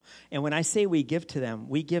And when I say we give to them,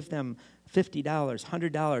 we give them $50,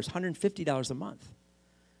 $100, $150 a month.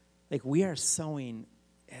 Like, we are sowing.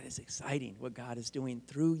 It is exciting what God is doing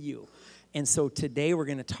through you. And so today we're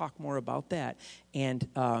going to talk more about that. And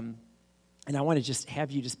I want to just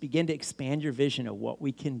have you just begin to expand your vision of what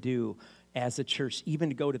we can do as a church, even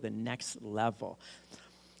to go to the next level.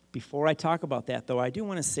 Before I talk about that, though, I do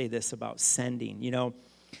want to say this about sending. You know,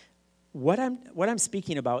 what I'm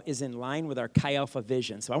speaking about is in line with our Chi Alpha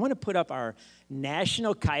vision. So I want to put up our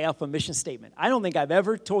national Chi Alpha mission statement. I don't think I've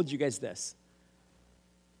ever told you guys this.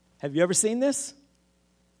 Have you ever seen this?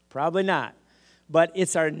 Probably not. But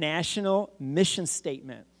it's our national mission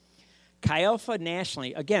statement. Chi Alpha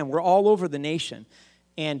nationally, again, we're all over the nation.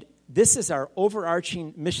 And this is our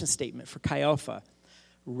overarching mission statement for Chi Alpha.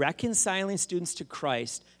 Reconciling students to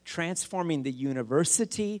Christ, transforming the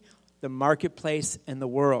university, the marketplace, and the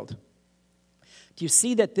world. Do you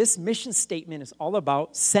see that this mission statement is all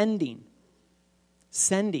about sending?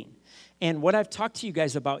 Sending. And what I've talked to you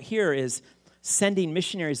guys about here is sending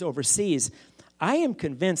missionaries overseas. I am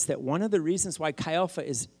convinced that one of the reasons why Chi Alpha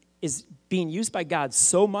is being used by God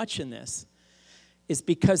so much in this is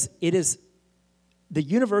because the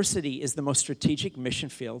university is the most strategic mission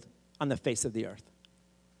field on the face of the earth.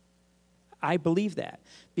 I believe that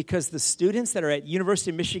because the students that are at University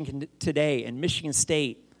of Michigan today and Michigan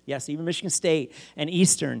State, yes, even Michigan State and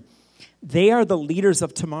Eastern, they are the leaders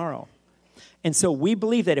of tomorrow. And so we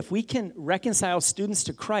believe that if we can reconcile students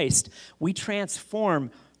to Christ, we transform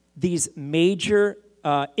these major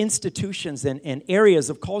institutions and areas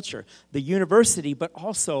of culture, the university, but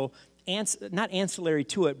also, not ancillary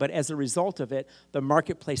to it, but as a result of it, the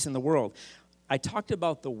marketplace in the world. I talked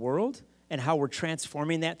about the world and how we're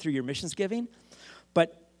transforming that through your missions giving,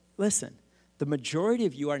 but listen, the majority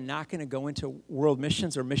of you are not going to go into world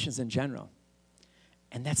missions or missions in general,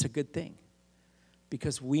 and that's a good thing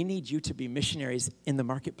because we need you to be missionaries in the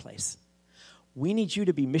marketplace. We need you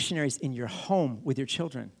to be missionaries in your home with your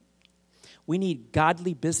children. We need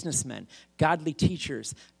godly businessmen, godly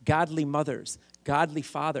teachers, godly mothers, godly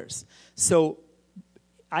fathers. So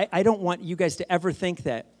I don't want you guys to ever think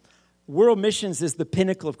that world missions is the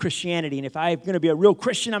pinnacle of Christianity, and if I'm going to be a real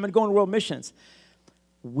Christian, I'm going to go into world missions.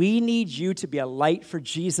 We need you to be a light for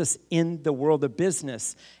Jesus in the world of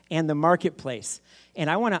business and the marketplace. And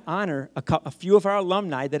I want to honor a few of our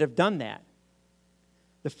alumni that have done that.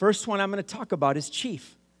 The first one I'm going to talk about is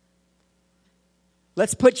Chief.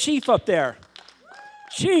 Let's put Chief up there.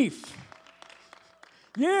 Chief.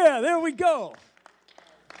 Yeah, there we go.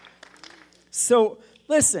 So,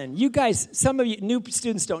 listen, you guys, some of you new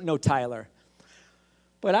students don't know Tyler.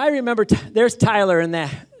 But I remember, there's Tyler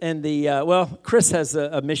well, Chris has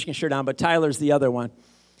a Michigan shirt on, but Tyler's the other one.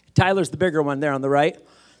 Tyler's the bigger one there on the right.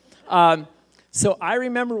 So I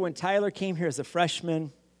remember when Tyler came here as a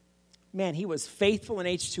freshman, man, he was faithful in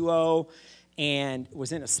H2O and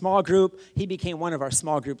was in a small group. He became one of our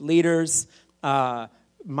small group leaders.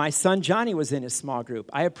 My son Johnny was in his small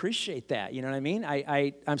group. I appreciate that, you know what I mean?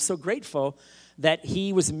 I'm so grateful that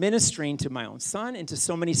he was ministering to my own son and to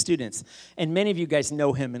so many students. And many of you guys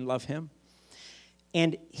know him and love him.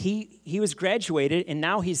 And he was graduated, and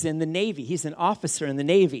now he's in the Navy. He's an officer in the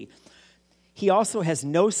Navy. He also has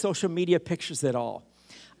no social media pictures at all.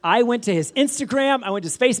 I went to his Instagram. I went to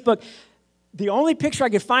his Facebook. The only picture I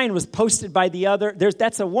could find was posted by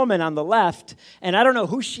that's a woman on the left, and I don't know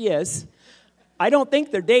who she is. I don't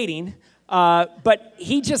think they're dating, but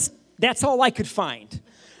that's all I could find.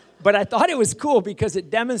 But I thought it was cool because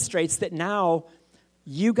it demonstrates that now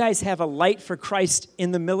you guys have a light for Christ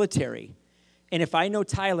in the military. And if I know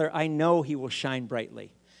Tyler, I know he will shine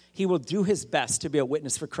brightly. He will do his best to be a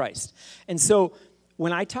witness for Christ. And so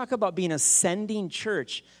when I talk about being a sending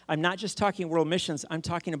church, I'm not just talking world missions. I'm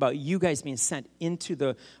talking about you guys being sent into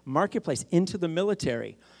the marketplace, into the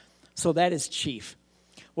military. So that is Chief.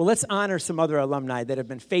 Well, let's honor some other alumni that have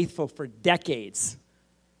been faithful for decades.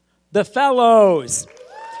 The Fellows.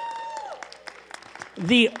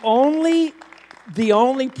 The only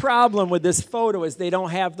problem with this photo is they don't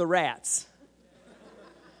have the rats.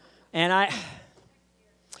 And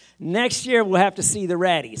next year we'll have to see the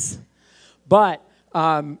ratties. But,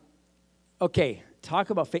 okay, talk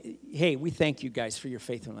about faith. Hey, we thank you guys for your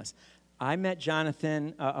faithfulness. I met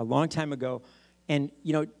Jonathan a long time ago, and,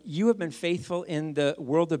 you know, you have been faithful in the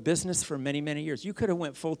world of business for many, many years. You could have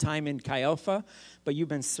went full-time in Chi Alpha, but you've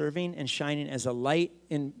been serving and shining as a light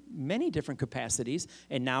in many different capacities,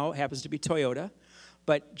 and now it happens to be Toyota.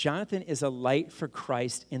 But Jonathan is a light for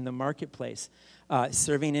Christ in the marketplace,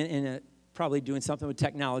 serving probably doing something with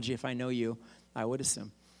technology if I know you, I would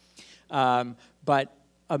assume. But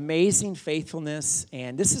amazing faithfulness,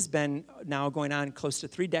 and this has been now going on close to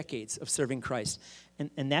 3 decades of serving Christ.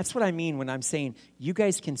 And that's what I mean when I'm saying you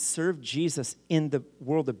guys can serve Jesus in the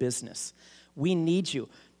world of business. We need you.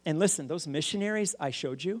 And listen, those missionaries I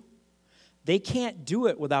showed you, they can't do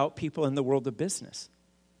it without people in the world of business.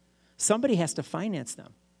 Somebody has to finance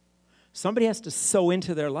them. Somebody has to sow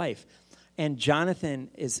into their life. And Jonathan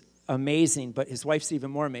is amazing, but his wife's even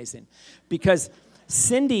more amazing because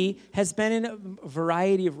Cindy has been in a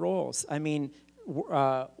variety of roles. I mean,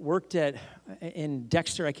 worked in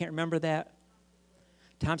Dexter, I can't remember that.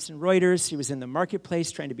 Thomson Reuters, she was in the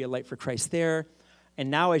marketplace trying to be a light for Christ there. And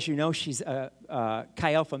now, as you know, she's a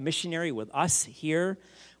Chi Alpha missionary with us here,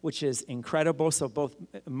 which is incredible. So both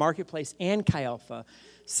Marketplace and Chi Alpha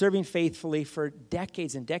serving faithfully for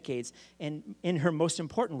decades and decades. And in her most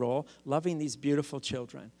important role, loving these beautiful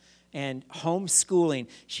children. And homeschooling.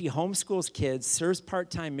 She homeschools kids, serves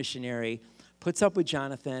part-time missionary, puts up with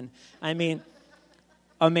Jonathan. I mean,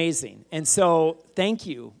 amazing. And so thank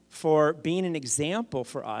you for being an example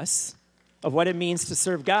for us of what it means to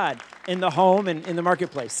serve God in the home and in the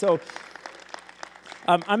marketplace. So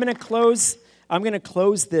I'm going to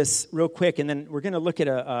close this real quick, and then we're going to look at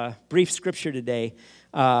a brief scripture today.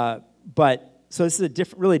 So this is a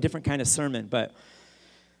really different kind of sermon. But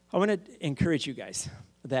I want to encourage you guys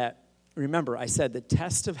that, remember, I said the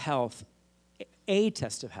test of health, a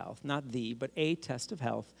test of health, not the, but a test of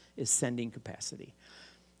health is sending capacity.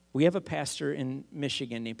 We have a pastor in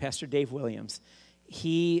Michigan named Pastor Dave Williams.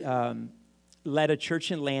 He led a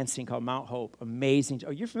church in Lansing called Mount Hope. Amazing.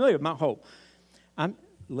 Oh, you're familiar with Mount Hope.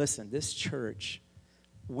 Listen, this church,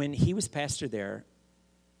 when he was pastor there,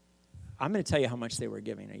 I'm going to tell you how much they were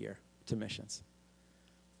giving a year to missions.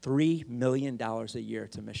 $3 million a year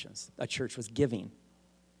to missions. A church was giving.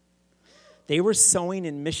 They were sowing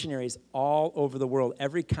in missionaries all over the world,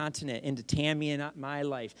 every continent, into Tammy and my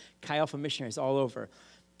life, Chi Alpha missionaries all over.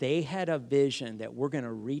 They had a vision that we're going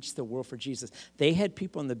to reach the world for Jesus. They had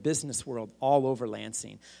people in the business world all over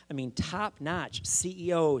Lansing. I mean, top-notch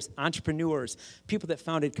CEOs, entrepreneurs, people that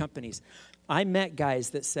founded companies. I met guys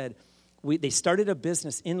that said, they started a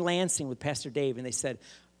business in Lansing with Pastor Dave, and they said,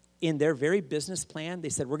 in their very business plan, they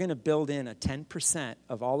said, we're going to build in a 10%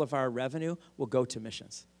 of all of our revenue will go to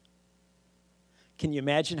missions. Can you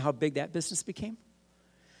imagine how big that business became?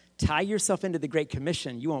 Tie yourself into the Great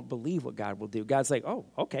Commission, you won't believe what God will do. God's like, oh,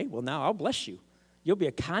 okay, well, now I'll bless you. You'll be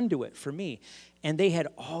a conduit for me. And they had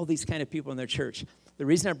all these kind of people in their church. The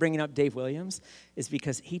reason I'm bringing up Dave Williams is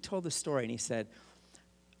because he told the story, and he said,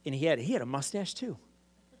 and he had a mustache too.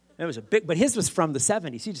 It was a big, but his was from the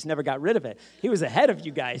 70s. He just never got rid of it. He was ahead of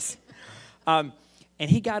you guys. And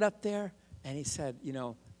he got up there, and he said,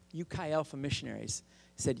 you Chi Alpha missionaries,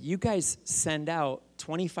 he said, you guys send out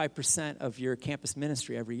 25% of your campus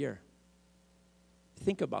ministry every year.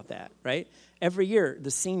 Think about that, right? Every year,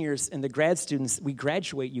 the seniors and the grad students, we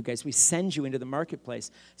graduate you guys. We send you into the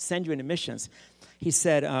marketplace, send you into missions. He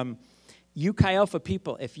said, you Chi Alpha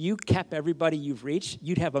people, if you kept everybody you've reached,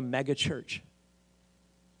 you'd have a mega church.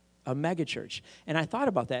 A mega church. And I thought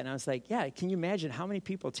about that, and I was like, yeah, can you imagine how many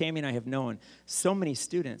people Tammy and I have known, so many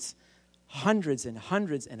students, hundreds and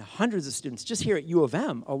hundreds and hundreds of students, just here at U of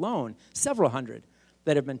M alone, several hundred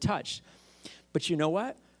that have been touched. But you know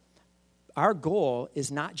what? Our goal is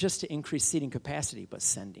not just to increase seating capacity, but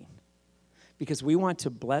sending. Because we want to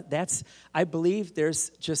bless, I believe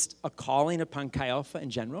there's just a calling upon Chi Alpha in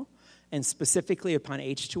general, and specifically upon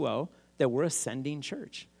H2O, that we're a sending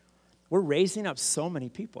church. We're raising up so many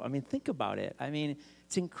people. I mean, think about it. I mean,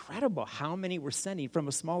 it's incredible how many we're sending from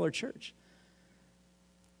a smaller church.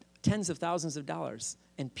 Tens of thousands of dollars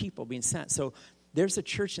and people being sent. So there's a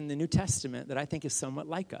church in the New Testament that I think is somewhat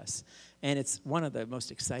like us. And it's one of the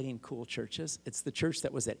most exciting, cool churches. It's the church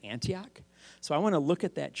that was at Antioch. So I want to look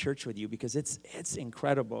at that church with you because it's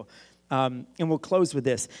incredible. And we'll close with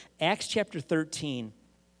this. Acts chapter 13.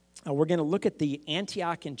 We're going to look at the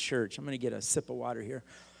Antiochian church. I'm going to get a sip of water here.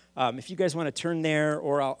 If you guys want to turn there,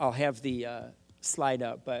 or I'll have the slide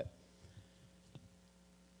up. But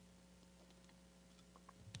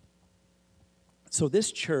so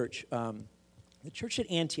this church, the church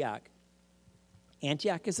at Antioch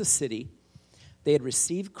is a city. They had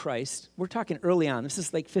received Christ. We're talking early on. This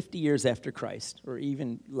is like 50 years after Christ, or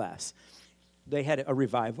even less. They had a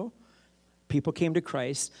revival. People came to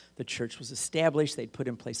Christ. The church was established. They'd put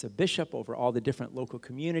in place a bishop over all the different local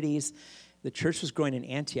communities. The church was growing in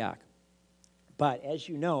Antioch. But as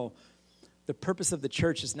you know, the purpose of the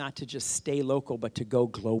church is not to just stay local, but to go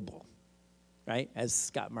global, right? As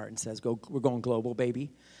Scott Martin says, we're going global, baby.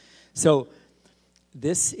 So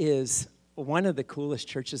this is one of the coolest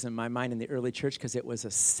churches in my mind in the early church because it was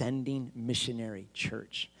a sending missionary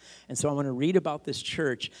church. And so I want to read about this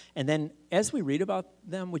church. And then as we read about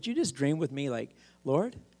them, would you just dream with me like,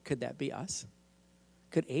 Lord, could that be us?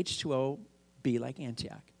 Could H2O be like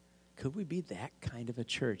Antioch? Could we be that kind of a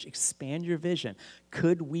church? Expand your vision.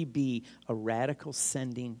 Could we be a radical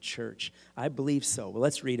sending church? I believe so. Well,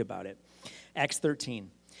 let's read about it. Acts 13.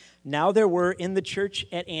 Now there were in the church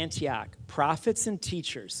at Antioch prophets and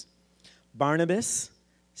teachers, Barnabas,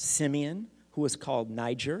 Simeon, who was called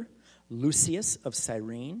Niger, Lucius of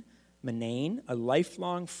Cyrene, Manaen, a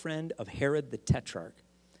lifelong friend of Herod the Tetrarch,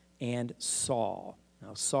 and Saul.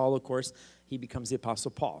 Now Saul, of course, he becomes the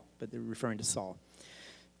Apostle Paul, but they're referring to Saul.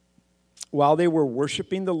 While they were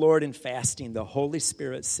worshiping the Lord and fasting, the Holy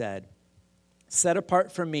Spirit said, "Set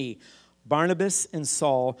apart for me Barnabas and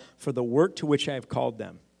Saul for the work to which I have called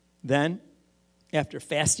them." Then, after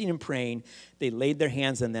fasting and praying, they laid their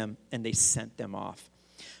hands on them and they sent them off.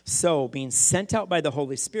 So, being sent out by the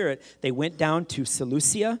Holy Spirit, they went down to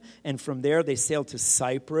Seleucia, and from there they sailed to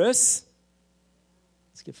Cyprus.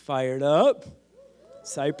 Let's get fired up.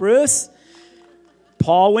 Cyprus.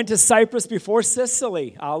 Paul went to Cyprus before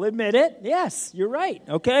Sicily. I'll admit it. Yes, you're right.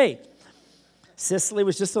 Okay. Sicily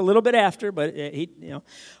was just a little bit after, but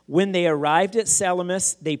when they arrived at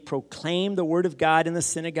Salamis, they proclaimed the word of God in the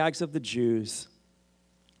synagogues of the Jews,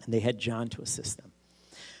 and they had John to assist them.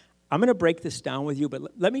 I'm going to break this down with you, but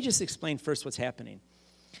let me just explain first what's happening.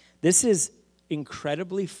 This is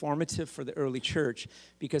incredibly formative for the early church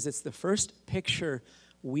because it's the first picture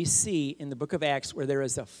we see in the book of Acts where there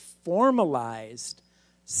is a formalized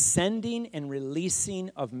sending and releasing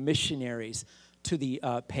of missionaries to the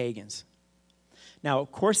pagans. Now,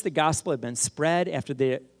 of course, the gospel had been spread after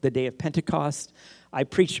the day of Pentecost. I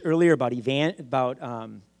preached earlier about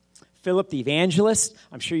Philip the evangelist.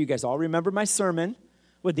 I'm sure you guys all remember my sermon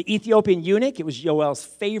with the Ethiopian eunuch. It was Yoel's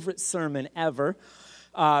favorite sermon ever.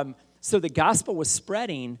 So the gospel was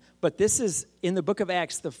spreading, but this is, in the book of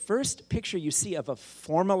Acts, the first picture you see of a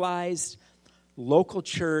formalized local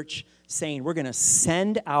church saying, we're going to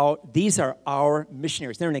send out, these are our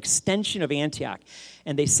missionaries. They're an extension of Antioch.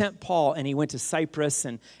 And they sent Paul, and he went to Cyprus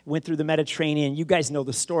and went through the Mediterranean. You guys know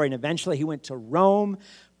the story. And eventually he went to Rome,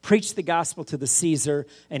 preached the gospel to the Caesar,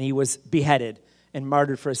 and he was beheaded and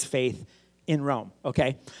martyred for his faith in Rome,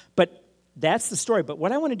 okay? But that's the story. But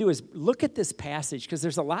what I want to do is look at this passage, because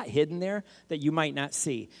there's a lot hidden there that you might not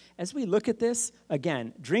see. As we look at this,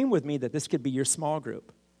 again, dream with me that this could be your small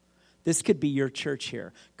group. This could be your church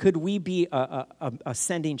here. Could we be a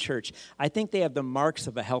sending church? I think they have the marks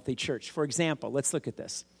of a healthy church. For example, let's look at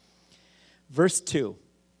this. Verse 2.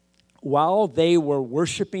 While they were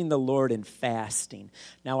worshiping the Lord and fasting.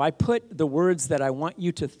 Now, I put the words that I want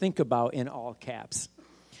you to think about in all caps.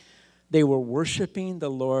 They were worshiping the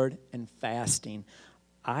Lord and fasting.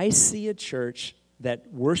 I see a church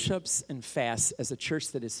that worships and fasts as a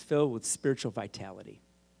church that is filled with spiritual vitality.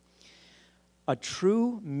 A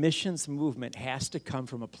true missions movement has to come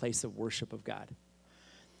from a place of worship of God.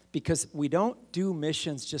 Because we don't do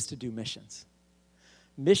missions just to do missions.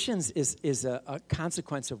 Missions is a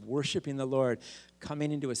consequence of worshiping the Lord,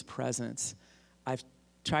 coming into his presence. I've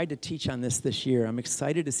tried to teach on this year. I'm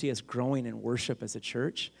excited to see us growing in worship as a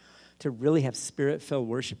church, to really have spirit-filled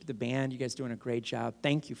worship. The band, you guys doing a great job.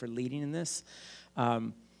 Thank you for leading in this.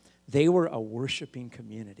 They were a worshiping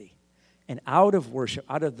community. And out of worship,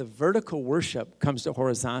 out of the vertical worship comes the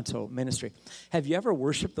horizontal ministry. Have you ever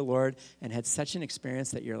worshiped the Lord and had such an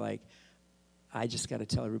experience that you're like, I just got to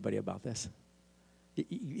tell everybody about this?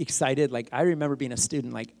 Excited? Like, I remember being a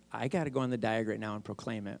student, like, I got to go on the diagram now and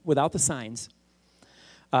proclaim it without the signs.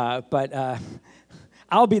 But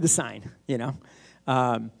I'll be the sign, you know.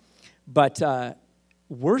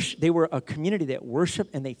 They were a community that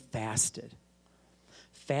worshiped and they fasted.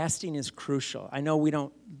 Fasting is crucial. I know we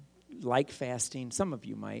don't like fasting. Some of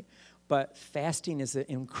you might. But fasting is an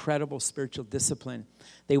incredible spiritual discipline.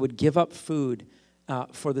 They would give up food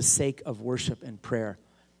for the sake of worship and prayer.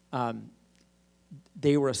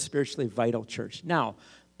 They were a spiritually vital church. Now,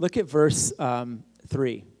 look at verse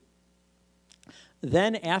 3.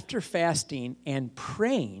 Then after fasting and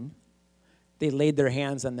praying, they laid their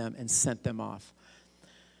hands on them and sent them off.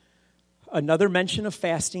 Another mention of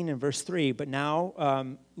fasting in verse 3, but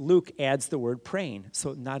now Luke adds the word praying.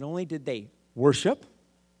 So not only did they worship,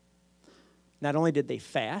 not only did they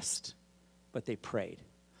fast, but they prayed.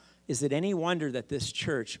 Is it any wonder that this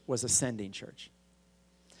church was a sending church?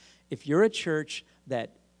 If you're a church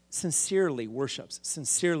that sincerely worships,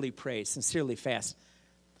 sincerely prays, sincerely fasts,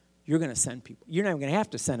 you're going to send people. You're not even going to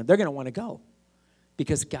have to send them. They're going to want to go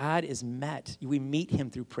because God is met. We meet him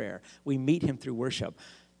through prayer. We meet him through worship.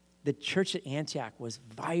 the church at Antioch was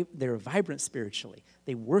they were vibrant spiritually.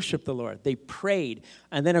 They worshiped the Lord. They prayed.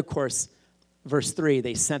 And then, of course, verse 3,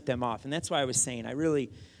 they sent them off. And that's why I was saying I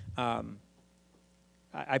really,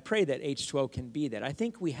 I pray that H2O can be that. I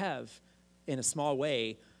think we have, in a small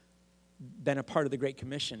way, been a part of the Great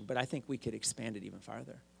Commission, but I think we could expand it even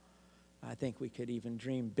farther. I think we could even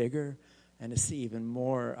dream bigger and to see even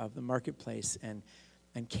more of the marketplace and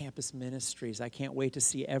campus ministries. I can't wait to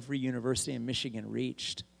see every university in Michigan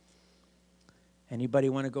reached. Anybody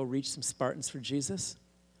want to go reach some Spartans for Jesus?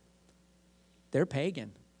 They're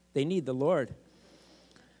pagan. They need the Lord.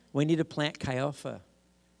 We need to plant Chi Alpha,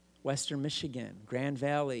 Western Michigan, Grand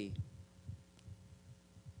Valley.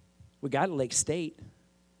 We got Lake State,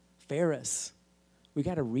 Ferris. We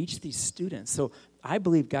got to reach these students. So I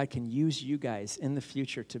believe God can use you guys in the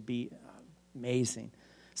future to be amazing.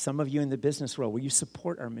 Some of you in the business world, will you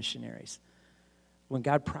support our missionaries? When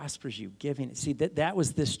God prospers you, giving. See, that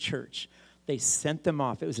was this church. They sent them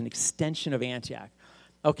off. It was an extension of Antioch.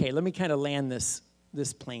 Okay, let me kind of land this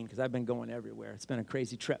plane because I've been going everywhere. It's been a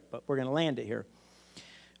crazy trip, but we're going to land it here.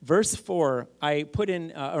 Verse 4, I put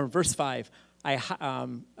in, or verse 5,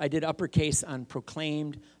 I did uppercase on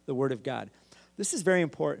proclaimed the word of God. This is very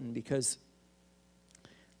important because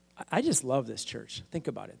I just love this church. Think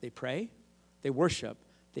about it. They pray, they worship,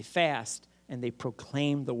 they fast, and they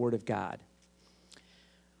proclaim the word of God.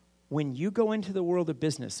 When you go into the world of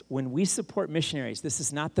business, when we support missionaries, this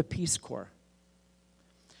is not the Peace Corps.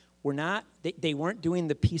 They weren't doing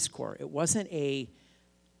the Peace Corps. It wasn't a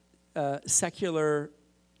secular,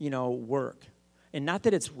 work. And not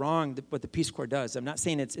that it's wrong what the Peace Corps does. I'm not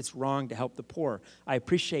saying it's wrong to help the poor. I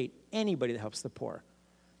appreciate anybody that helps the poor.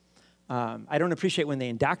 I don't appreciate when they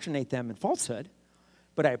indoctrinate them in falsehood,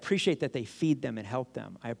 but I appreciate that they feed them and help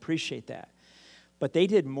them. I appreciate that. But they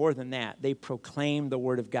did more than that. They proclaimed the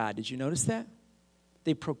word of God. Did you notice that?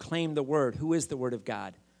 They proclaimed the word. Who is the word of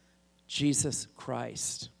God? Jesus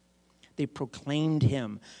Christ. They proclaimed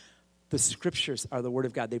him. The scriptures are the word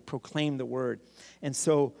of God. They proclaim the word. And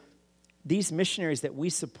so these missionaries that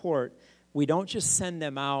we support, we don't just send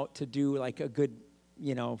them out to do like a good,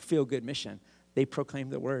 feel-good mission. They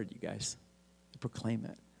proclaim the word, you guys. They proclaim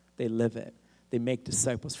it. They live it. They make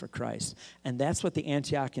disciples for Christ. And that's what the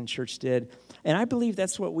Antiochian church did. And I believe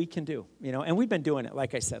that's what we can do, And we've been doing it,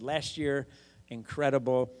 like I said, last year,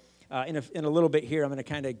 incredible. In a little bit here, I'm going to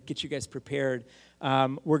kind of get you guys prepared.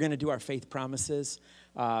 We're going to do our faith promises.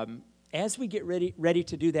 As we get ready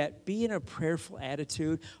to do that, be in a prayerful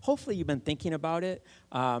attitude. Hopefully you've been thinking about it.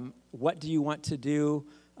 What do you want to do?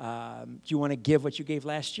 Do you want to give what you gave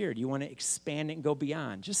last year? Do you want to expand it and go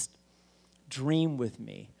beyond? Just dream with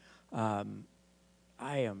me.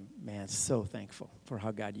 I am, so thankful for how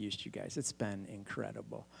God used you guys. It's been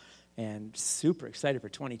incredible and super excited for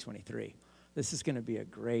 2023. This is going to be a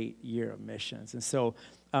great year of missions. And so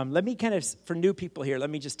let me kind of, for new people here, let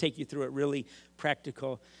me just take you through it really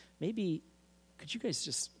practical. Maybe, could you guys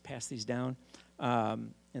just pass these down?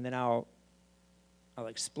 And then I'll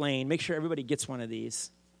explain. Make sure everybody gets one of these.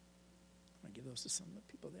 I'll give those to some of the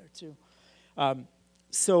people there too.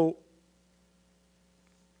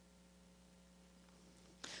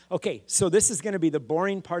 Okay, so this is going to be the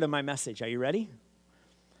boring part of my message. Are you ready?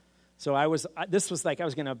 So I was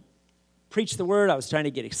going to preach the word. I was trying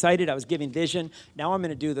to get excited. I was giving vision. Now I'm going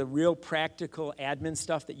to do the real practical admin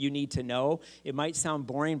stuff that you need to know. It might sound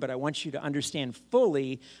boring, but I want you to understand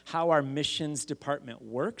fully how our missions department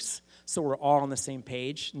works so we're all on the same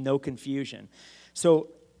page, no confusion. So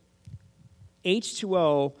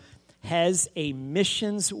H2O has a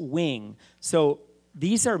missions wing. So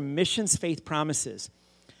these are missions faith promises.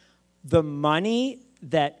 The money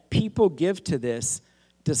that people give to this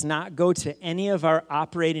does not go to any of our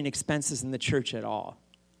operating expenses in the church at all.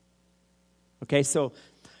 Okay, so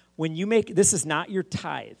when you this is not your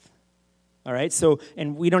tithe. All right, so,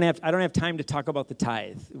 and I don't have time to talk about the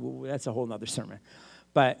tithe. That's a whole nother sermon.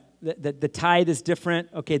 But the tithe is different.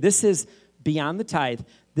 Okay, this is beyond the tithe.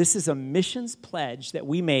 This is a missions pledge that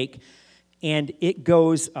we make, and it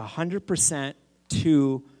goes 100%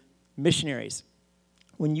 to missionaries.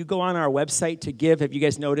 When you go on our website to give, have you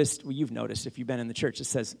guys noticed? Well, you've noticed if you've been in the church, it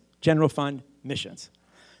says General Fund, Missions.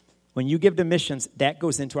 When you give to missions, that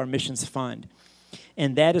goes into our missions fund.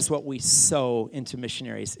 And that is what we sow into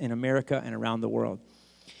missionaries in America and around the world.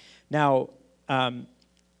 Now,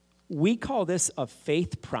 we call this a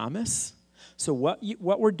faith promise. So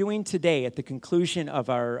what we're doing today at the conclusion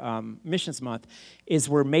of our missions month is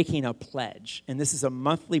we're making a pledge. And this is a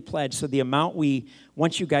monthly pledge. So the amount we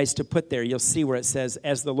want you guys to put there, you'll see where it says,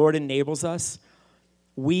 as the Lord enables us,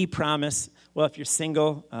 we promise. Well, if you're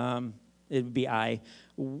single, It would be I.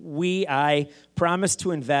 I promise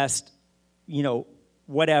to invest,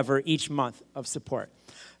 whatever each month of support.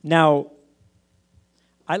 Now,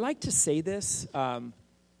 I like to say this.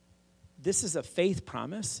 This is a faith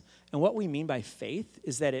promise. And what we mean by faith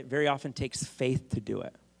is that it very often takes faith to do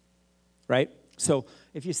it, right? So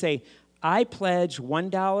if you say, I pledge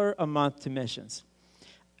 $1 a month to missions.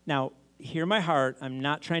 Now, hear my heart. I'm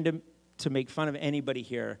not trying to make fun of anybody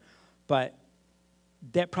here, but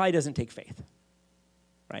that probably doesn't take faith,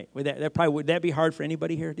 right? Would that be hard for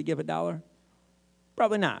anybody here to give $1?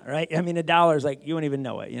 Probably not, right? I mean, $1 is like, you won't even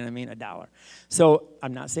know it, you know what I mean? $1. So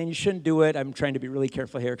I'm not saying you shouldn't do it. I'm trying to be really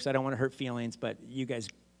careful here because I don't want to hurt feelings, but you guys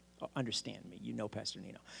understand me. You know Pastor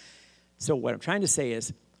Nino. So what I'm trying to say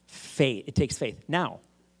is faith. It takes faith. Now,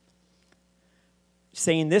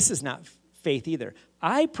 saying this is not faith either.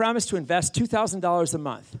 I promise to invest $2,000 a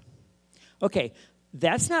month. Okay,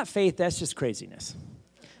 that's not faith. That's just craziness.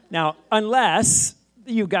 Now, unless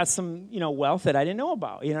you've got some, wealth that I didn't know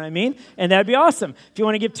about, you know what I mean? And that'd be awesome. If you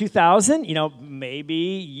want to give $2,000, maybe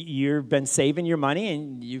you've been saving your money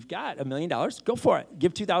and you've got $1 million, go for it.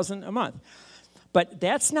 Give $2,000 a month. But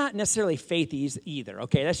that's not necessarily faith either,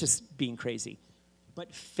 okay? That's just being crazy.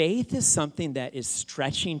 But faith is something that is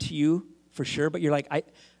stretching to you for sure, but you're like,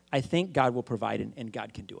 I think God will provide and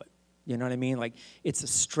God can do it. You know what I mean? Like, it's a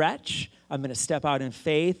stretch. I'm going to step out in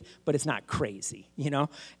faith, but it's not crazy,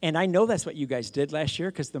 And I know that's what you guys did last year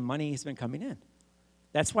because the money has been coming in.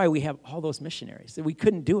 That's why we have all those missionaries. We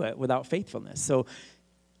couldn't do it without faithfulness. So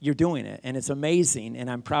you're doing it, and it's amazing, and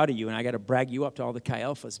I'm proud of you, and I got to brag you up to all the Chi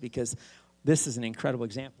Alphas because this is an incredible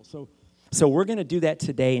example. So we're going to do that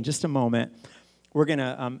today in just a moment. We're going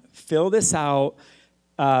to fill this out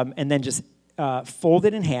and then just fold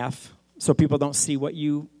it in half so people don't see what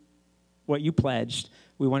you pledged.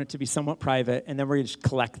 We want it to be somewhat private, and then we're going to just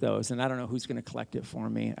collect those. And I don't know who's going to collect it for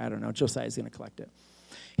me. I don't know. Josiah's going to collect it.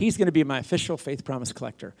 He's going to be my official faith promise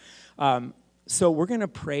collector. So we're going to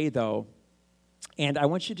pray, though, and I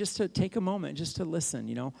want you just to take a moment just to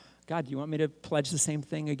listen, God, do you want me to pledge the same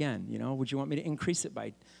thing again? Would you want me to increase it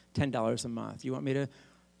by $10 a month? You want me to,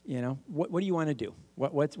 what do you want to do?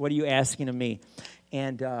 What are you asking of me?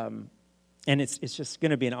 And it's just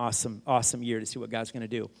going to be an awesome year to see what God's going to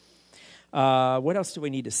do. What else do we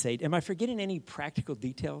need to say? Am I forgetting any practical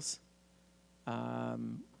details?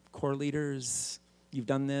 Core leaders, you've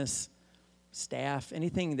done this. Staff,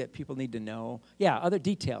 anything that people need to know? Yeah, other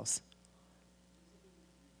details.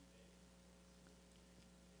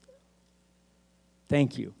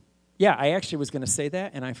 Thank you. Yeah, I actually was going to say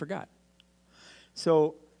that, and I forgot.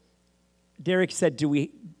 So Derek said, do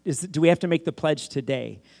we have to make the pledge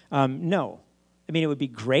today? No. I mean, it would be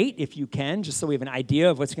great if you can, just so we have an idea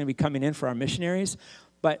of what's going to be coming in for our missionaries.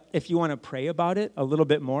 But if you want to pray about it a little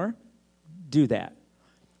bit more, do that.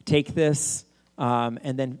 Take this,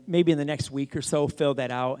 and then maybe in the next week or so, fill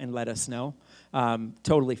that out and let us know.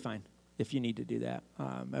 Totally fine if you need to do that.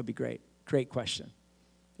 That would be great. Great question.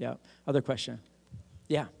 Yeah. Other question?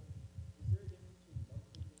 Yeah.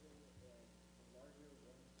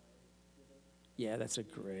 Yeah, that's a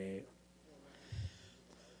great.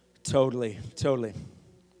 Totally.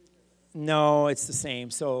 No, it's the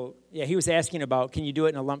same. So, yeah, he was asking about, can you do it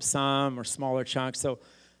in a lump sum or smaller chunks? So,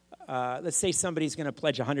 let's say somebody's going to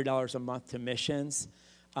pledge $100 a month to missions.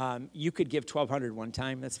 You could give $1,200 one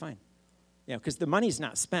time. That's fine. Because the money's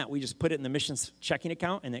not spent. We just put it in the missions checking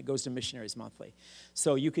account, and it goes to missionaries monthly.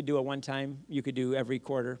 So you could do it one time. You could do every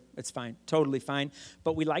quarter. It's fine. Totally fine.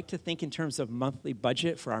 But we like to think in terms of monthly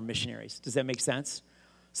budget for our missionaries. Does that make sense?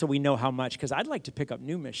 So we know how much. Because I'd like to pick up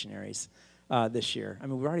new missionaries this year. I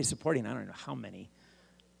mean, we're already supporting, I don't know how many.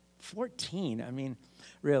 14. I mean,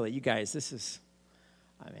 really, you guys,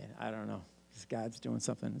 I don't know. God's doing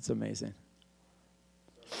something. It's amazing.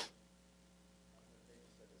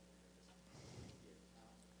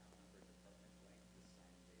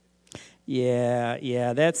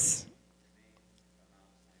 Yeah, that's,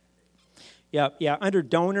 yeah, under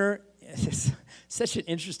donor, it's such an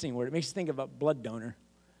interesting word. It makes you think about blood donor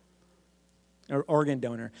or organ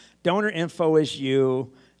donor. Donor info is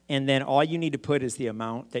you, and then all you need to put is the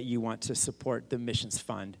amount that you want to support the missions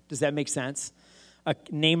fund. Does that make sense? A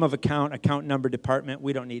name of account number, department,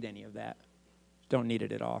 we don't need any of that. Don't need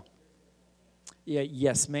it at all. Yeah,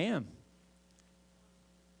 yes, ma'am.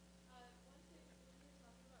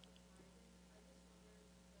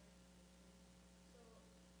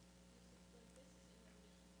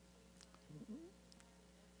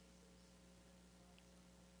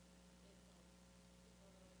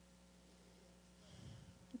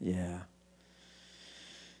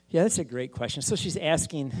 Yeah, that's a great question. So she's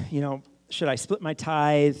asking, should I split my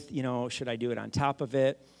tithe? Should I do it on top of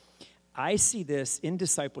it? I see this in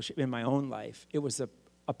discipleship in my own life. It was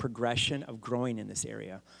a progression of growing in this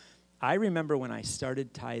area. I remember when I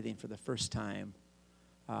started tithing for the first time.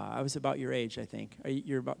 I was about your age, I think.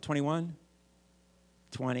 You're about 21?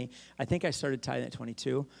 20. I think I started tithing at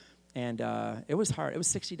 22. And it was hard. It was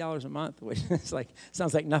 $60 a month, which is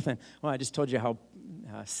sounds like nothing. Well, I just told you how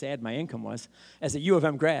sad my income was as a U of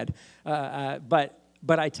M grad. But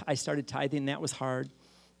I started tithing. That was hard.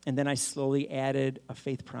 And then I slowly added a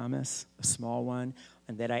faith promise, a small one.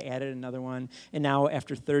 And then I added another one. And now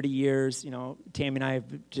after 30 years, Tammy and I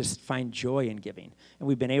have just find joy in giving. And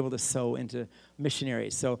we've been able to sow into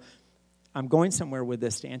missionaries. So I'm going somewhere with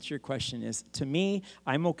this to answer your question is, to me,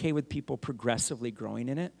 I'm okay with people progressively growing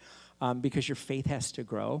in it because your faith has to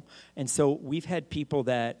grow. And so we've had people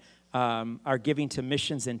that are giving to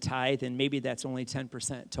missions and tithe, and maybe that's only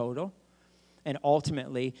 10% total. And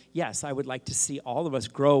ultimately, yes, I would like to see all of us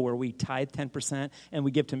grow where we tithe 10% and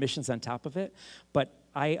we give to missions on top of it. But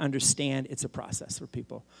I understand it's a process for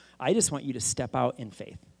people. I just want you to step out in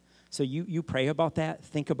faith. So you pray about that.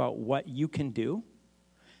 Think about what you can do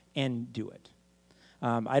and do it.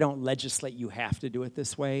 I don't legislate you have to do it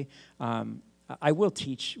this way. I will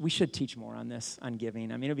teach. We should teach more on this, on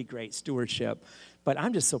giving. I mean, it would be great, stewardship. But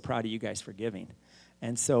I'm just so proud of you guys for giving.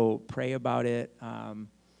 And so pray about it.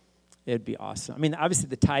 It'd be awesome. I mean, obviously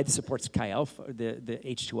the tithe supports Chi Alpha, the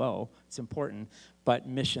H2O. It's important. But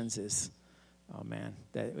missions is, oh man,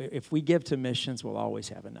 if we give to missions, we'll always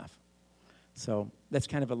have enough. So that's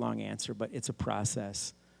kind of a long answer, but it's a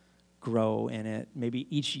process. Grow in it. Maybe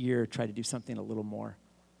each year try to do something a little more.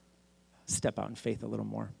 Step out in faith a little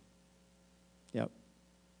more. Yep.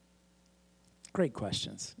 Great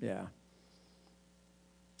questions. Yeah.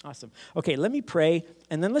 Awesome. Okay, let me pray,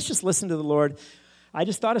 and then let's just listen to the Lord. I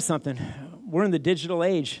just thought of something. We're in the digital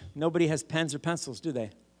age. Nobody has pens or pencils, do they?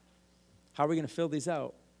 How are we going to fill these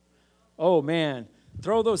out? Oh, man.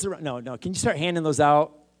 Throw those around. No. Can you start handing those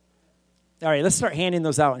out? All right, let's start handing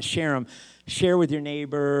those out and share them. Share with your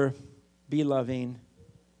neighbor. Be loving.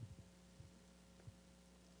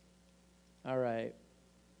 All right.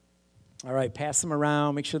 All right, pass them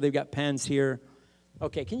around. Make sure they've got pens here.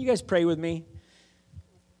 Okay, can you guys pray with me?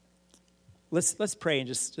 Let's pray and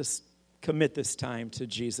just commit this time to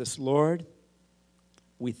Jesus. Lord,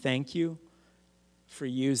 we thank you for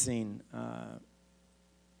using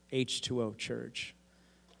H2O Church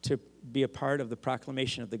to be a part of the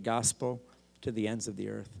proclamation of the gospel to the ends of the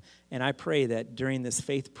earth. And I pray that during this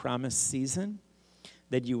faith promise season,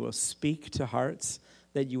 that you will speak to hearts,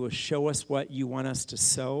 that you will show us what you want us to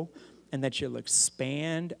sow, and that you'll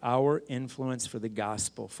expand our influence for the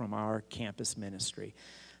gospel from our campus ministry.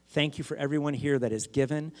 Thank you for everyone here that has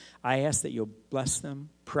given. I ask that you'll bless them,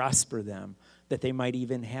 prosper them, that they might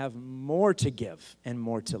even have more to give and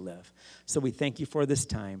more to live. So we thank you for this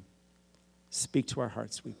time. Speak to our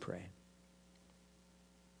hearts, we pray.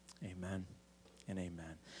 Amen and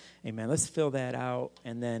amen. Amen. Let's fill that out,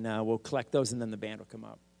 and then we'll collect those, and then the band will come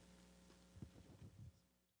up.